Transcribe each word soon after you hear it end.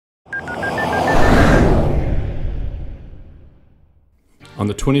On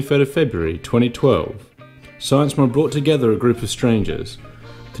the 23rd of February 2012, ScienceMob brought together a group of strangers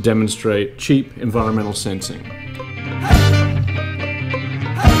to demonstrate cheap environmental sensing.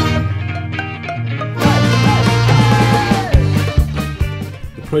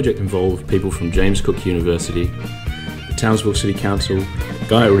 The project involved people from James Cook University, the Townsville City Council,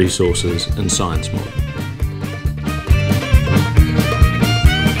 Gaia Resources and ScienceMob.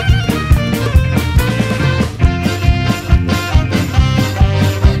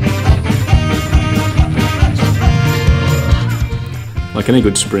 Like any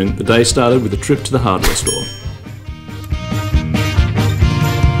good sprint, the day started with a trip to the hardware store.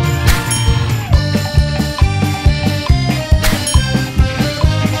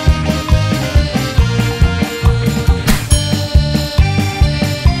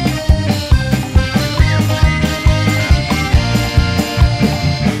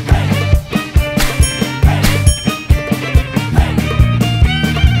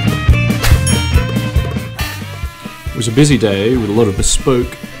 It was a busy day with a lot of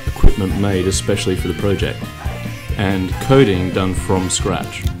bespoke equipment made especially for the project, and coding done from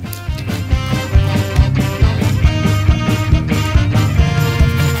scratch.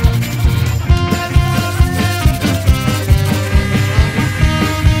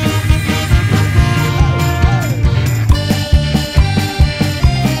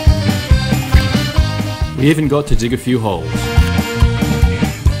 We even got to dig a few holes,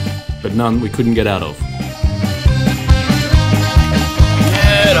 but none we couldn't get out of.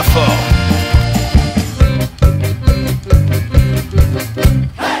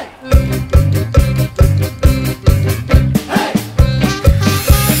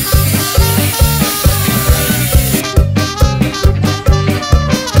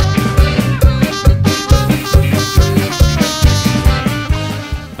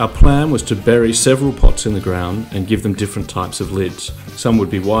 Our plan was to bury several pots in the ground and give them different types of lids. Some would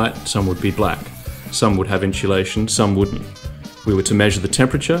be white, some would be black. Some would have insulation, some wouldn't. We were to measure the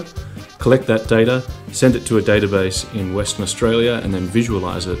temperature, collect that data, send it to a database in Western Australia and then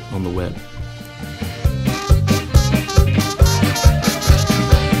visualize it on the web.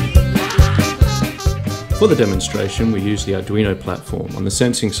 For the demonstration, we used the Arduino platform. On the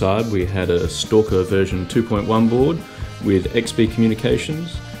sensing side, we had a Stalker version 2.1 board with XB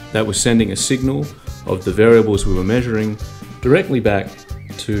communications that was sending a signal of the variables we were measuring directly back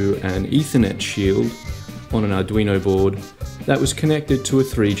to an Ethernet shield on an Arduino board that was connected to a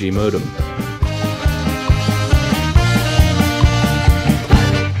 3G modem.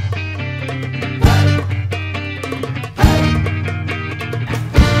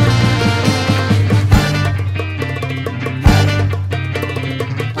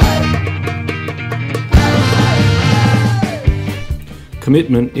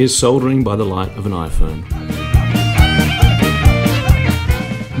 Commitment is soldering by the light of an iPhone.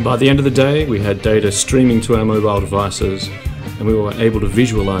 By the end of the day, we had data streaming to our mobile devices and we were able to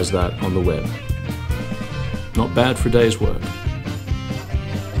visualize that on the web. Not bad for a day's work.